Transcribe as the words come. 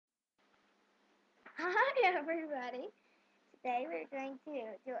Hi everybody! Today we're going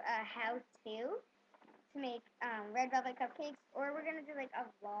to do a how-to to make red velvet cupcakes, or we're going to do like a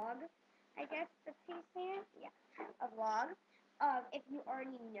vlog, I guess that's how you say it? Yeah, a vlog of if you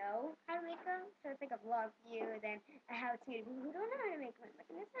already know how to make them. So it's like a vlog view, then a how-to to people who don't know how to make them. Like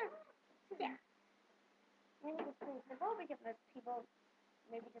in this one. So yeah. I think it's pretty simple because most people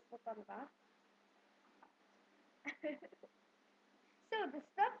maybe just look on the box. So the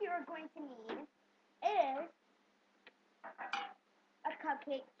stuff you are going to need is a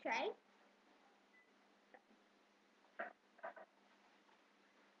cupcake tray,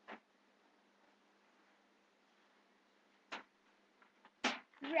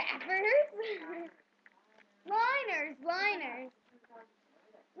 wrappers, liners.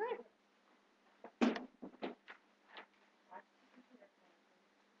 Look,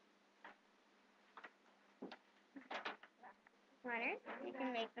 liners. You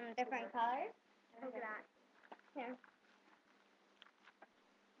can make them different colors. Look at that. Here.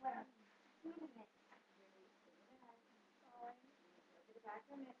 What else?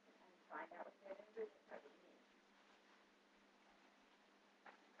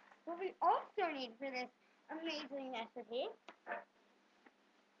 What we also need for this amazing recipe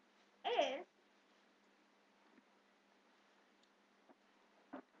is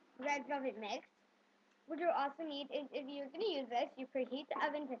red velvet mix. What you'll also need is, if you're going to use this, you preheat the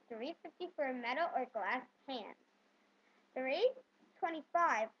oven to 350 for a metal or glass pan.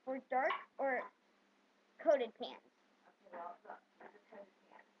 325 for dark or coated pans.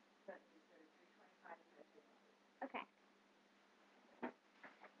 Okay.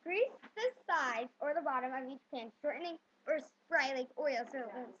 Grease the sides or the bottom of each pan, shortening or spray like oil so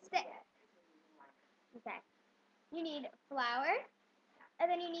it won't stick. Okay. You need flour, and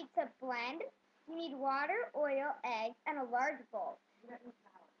then you need to blend. You need water, oil, eggs, and a large bowl.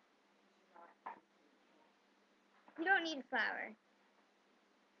 You don't need flour.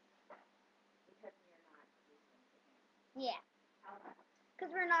 Yeah.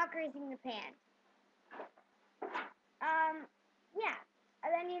 Because we're not greasing the pan. Yeah.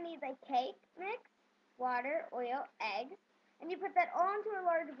 And then you need like cake mix, water, oil, eggs, and you put that all into a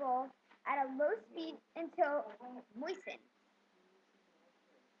large bowl at a low speed until moistened.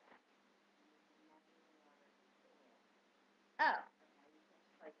 Oh.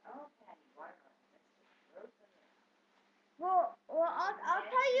 Well, I'll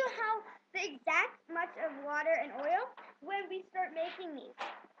tell you how the exact much of water and oil when we start making these.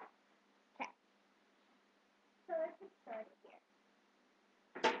 Okay. So let's get started here.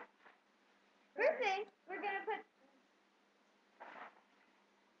 First thing, we're gonna put.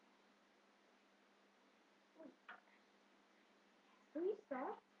 Will you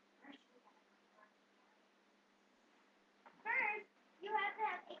stop? First, you have to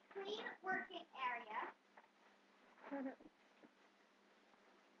have a clean working area. Oh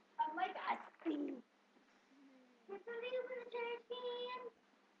my God. Can somebody open the trash can?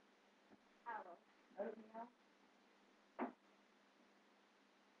 Oh.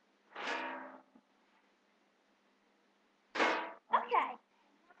 Okay.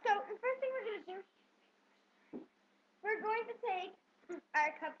 So the first thing we're gonna do, we're going to take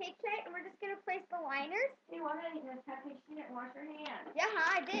our cupcake tray and we're just gonna place the liners. You want to eat this cupcake, you didn't wash your hands. Yeah,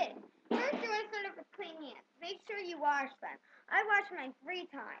 I did. First, you want to start off with clean hands. Make sure you wash them. I wash mine 3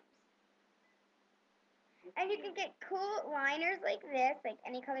 times. And you can get cool liners like this, like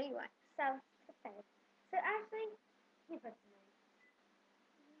any color you want. So, Ashley, you put some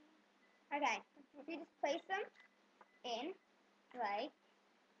in. Okay, you just place them in, like,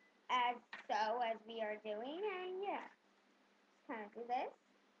 as we are doing, and yeah. Just kind of do this.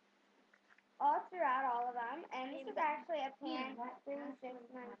 All throughout all of them, and this is actually a pan 3,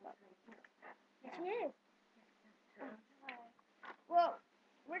 6, 9, 12. She is. Well,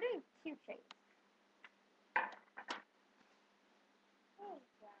 we're doing 2 trays.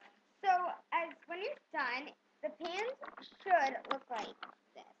 So, when you're done, the pans should look like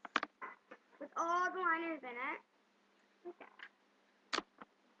this, with all the liners in it. Okay.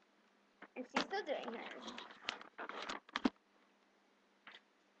 And she's still doing hers.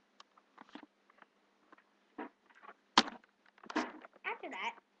 After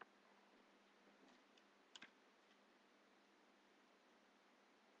that,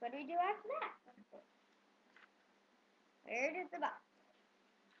 what do we do after that? Where does the box?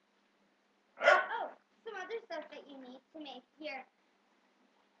 Oh, some other stuff that you need to make your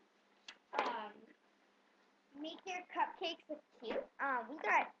cupcakes look cute. We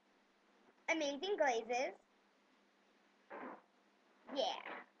got amazing glazes. Yeah.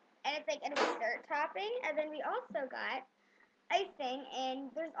 And it's like a dessert topping. And then we also got icing,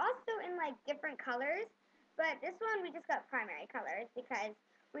 and there's also in like different colors, but this one we just got primary colors because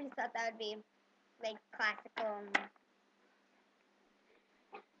we just thought that would be like classical.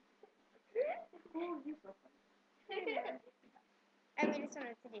 And we just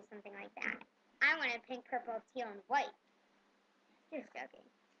wanted to do something like that. I wanted pink, purple, teal, and white. Just joking.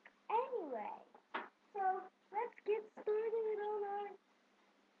 Anyway, so let's get started on our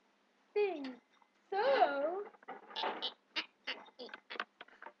thing. So,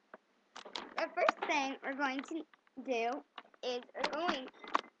 the first thing we're going to do is we're going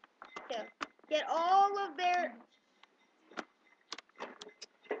to get all of their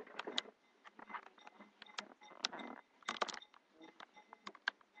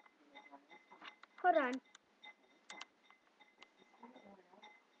hold on.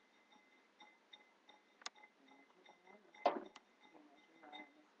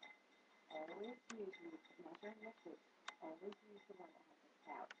 Always use, when you measure liquids, always use the one that has a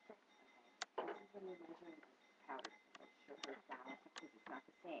spout. Okay? This is when you're measuring powders, like sugar, flour, because it's not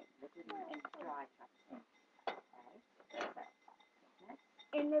the same. Liquid and dry is not the same. Okay? Next,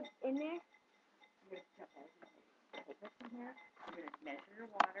 In there. you're going to take this in here. You're going to measure your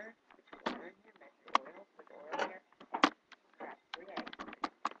water. Put your water in here. Measure your oil. Put the oil in here. And crack 3 eggs.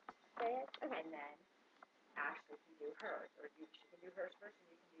 Okay. And then Ashley can do hers, or she can do hers first, and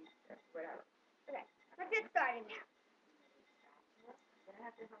you can do whatever. Okay. Let's get started now. You're gonna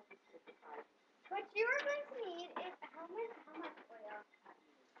have to help us with the size. What you are going to need is how much oil?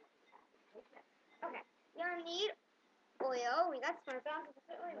 Okay. You'll need oil. We got smart on, so it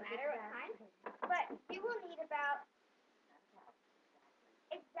doesn't really matter what kind. But you will need about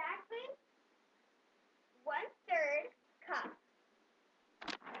exactly 1/3 cup.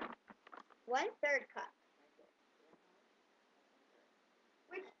 1/3 cup.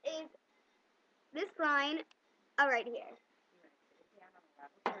 Which is this line right here.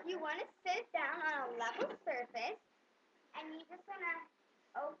 You want to sit it down on a level surface, and you just want to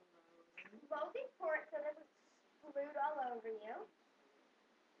slowly pour it so that it's splued all over you.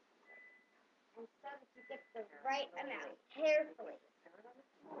 And so that you get the right amount, carefully.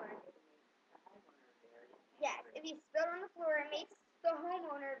 Yes, if you spill it on the floor, it makes the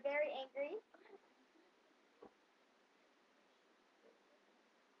homeowner very angry.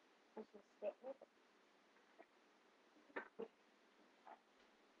 And she'll spit with it.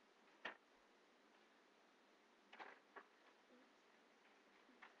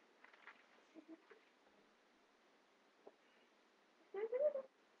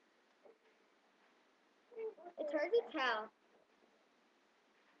 It's hard to tell.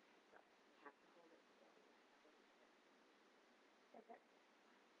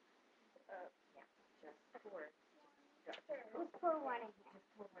 Just pour one in here.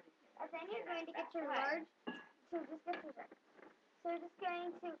 And then you're going to get your large, so just get your large. So you're just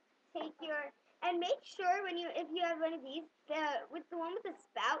going to take your, and make sure when if you have one of these, the one with the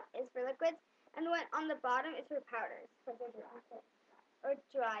spout is for liquids, and the one on the bottom is for powders, because they're dry, or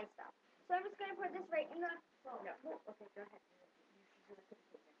dry stuff. So I'm just going to put this right in the, No, okay, go ahead.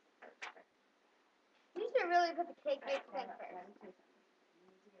 You should really put the cake mix in first.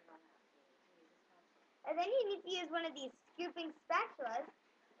 And then you need to use one of these scooping spatulas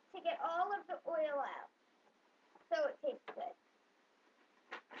to get all of the oil out, so it tastes good.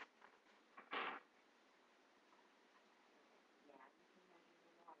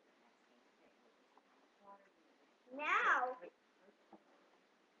 Now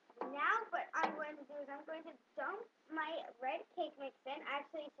what I'm going to do is I'm going to dump my red cake mix in.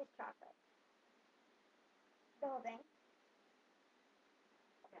 Actually, it's just chocolate. The whole thing.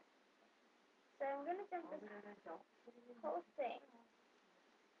 So I'm going to dump this whole thing.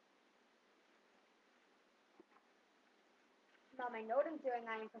 Mom, I know what I'm doing.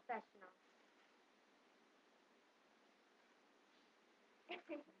 I am professional.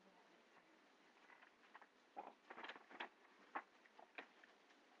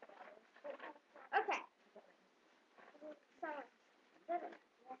 Okay.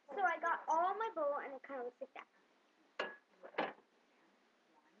 So I got all my bowl and it kind of looks like that.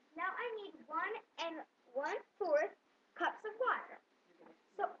 Now I need 1 1/4 cups of water.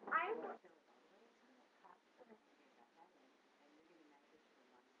 So I'm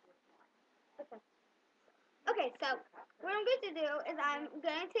okay. So what I'm going to do is I'm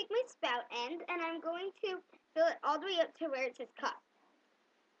going to take my spout end and I'm going to fill it all the way up to where it says cup.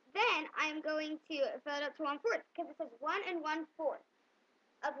 Then I'm going to fill it up to 1/4 because it says 1 1/4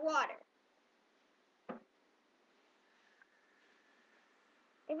 of water.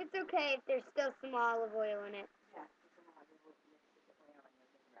 If it's okay, if there's still some olive oil in it.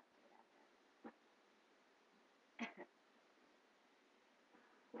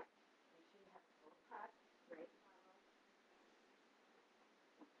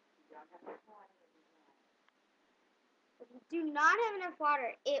 If you do not have enough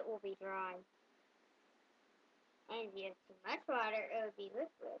water, it will be dry. And if you have too much water, it will be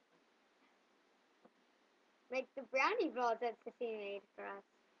liquid. Like the brownie balls that Sophie made for us.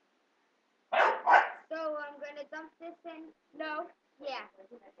 So I'm going to dump this in. No. Yeah.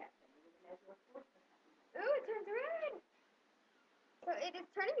 Ooh, it turns red. So it is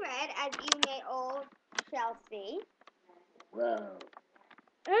turning red, as you may all shall see. Whoa.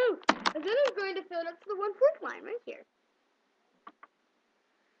 Oh, and then I'm going to fill it up to the 1/4 line right here.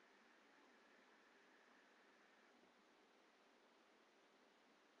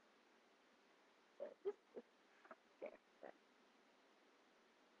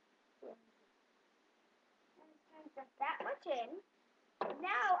 Dump that much in.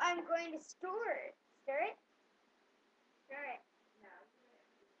 Now I'm going to stir it. Stir it. Stir it.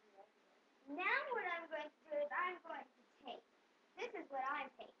 Now what I'm going to do is I'm going to take. This is what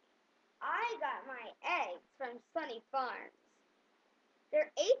I'm taking. I got my eggs from Sunny Farms.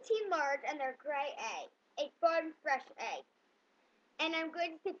 They're 18 large and they're gray egg. A farm fresh egg. And I'm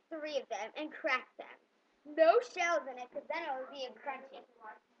going to take 3 of them and crack them. No shells in it because then it will be crunchy.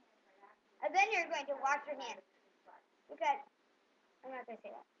 And then you're going to wash your hands. Because I'm not going to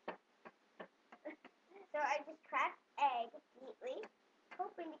say that. So I just cracked egg neatly,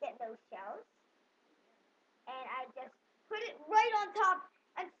 hoping to get no shells. And I just put it right on top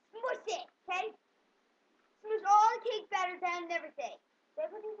and smush it, okay? Smush all the cake batter down and everything. Did I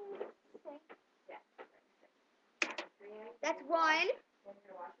put anything in this? That's 1.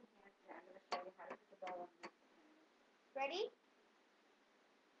 Ready?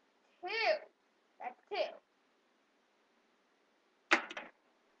 2. That's 2.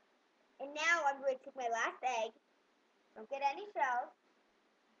 And now I'm going to take my last egg. Don't get any shells.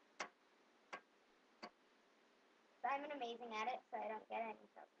 I'm amazing at it, so I don't get any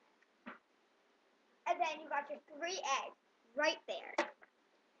shells. And then you got your 3 eggs right there.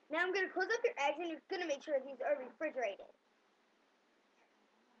 Now I'm going to close up your eggs, and you're going to make sure these are refrigerated.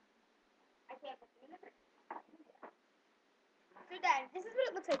 I can't put them in the fridge. So then, this is what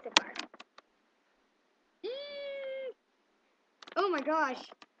it looks like so far. Oh my gosh.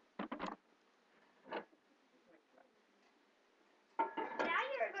 Now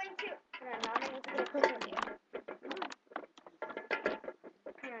you're going to... Hold on, Mom, I need to get closer with you.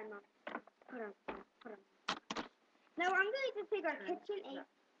 Hold on, Mom. Hold on. Now I'm going to take our KitchenAid.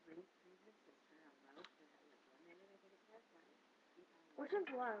 Which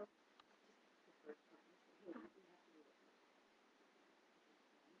one's low?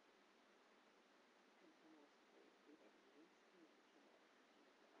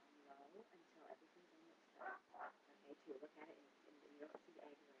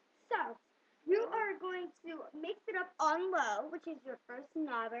 So, you are going to mix it up on low, which is your first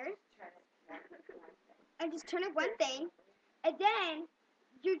knobber. And just turn it one thing. And then,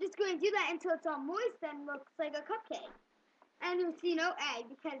 you're just going to do that until it's all moist and looks like a cupcake. And you'll see no egg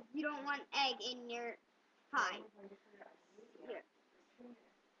because you don't want egg in your pie. Here.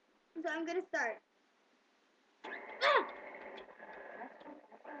 So I'm going to start. Ah!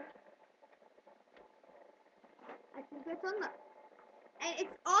 I think that's on low. And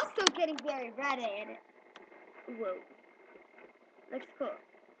it's also getting very red. Whoa. Looks cool.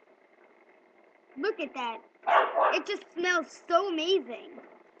 Look at that. It just smells so amazing.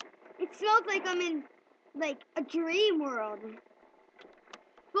 It smells like I'm in, like, a dream world.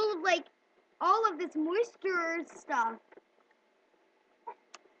 Full of, like, all of this moisture stuff.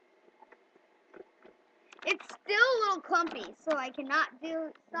 It's still a little clumpy, so I cannot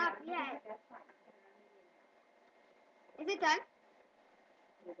stop yet. Is it done?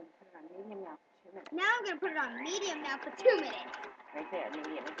 You're going to put it on medium now for 2 minutes. Now I'm going to put it on medium now for 2 minutes. Right there,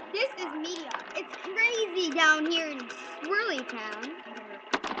 medium. This is medium. It's crazy down here in Swirly Town.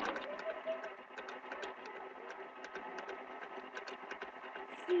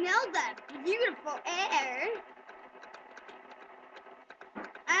 Smell that beautiful air.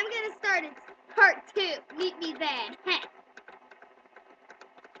 I'm going to start it part 2. Meet me there.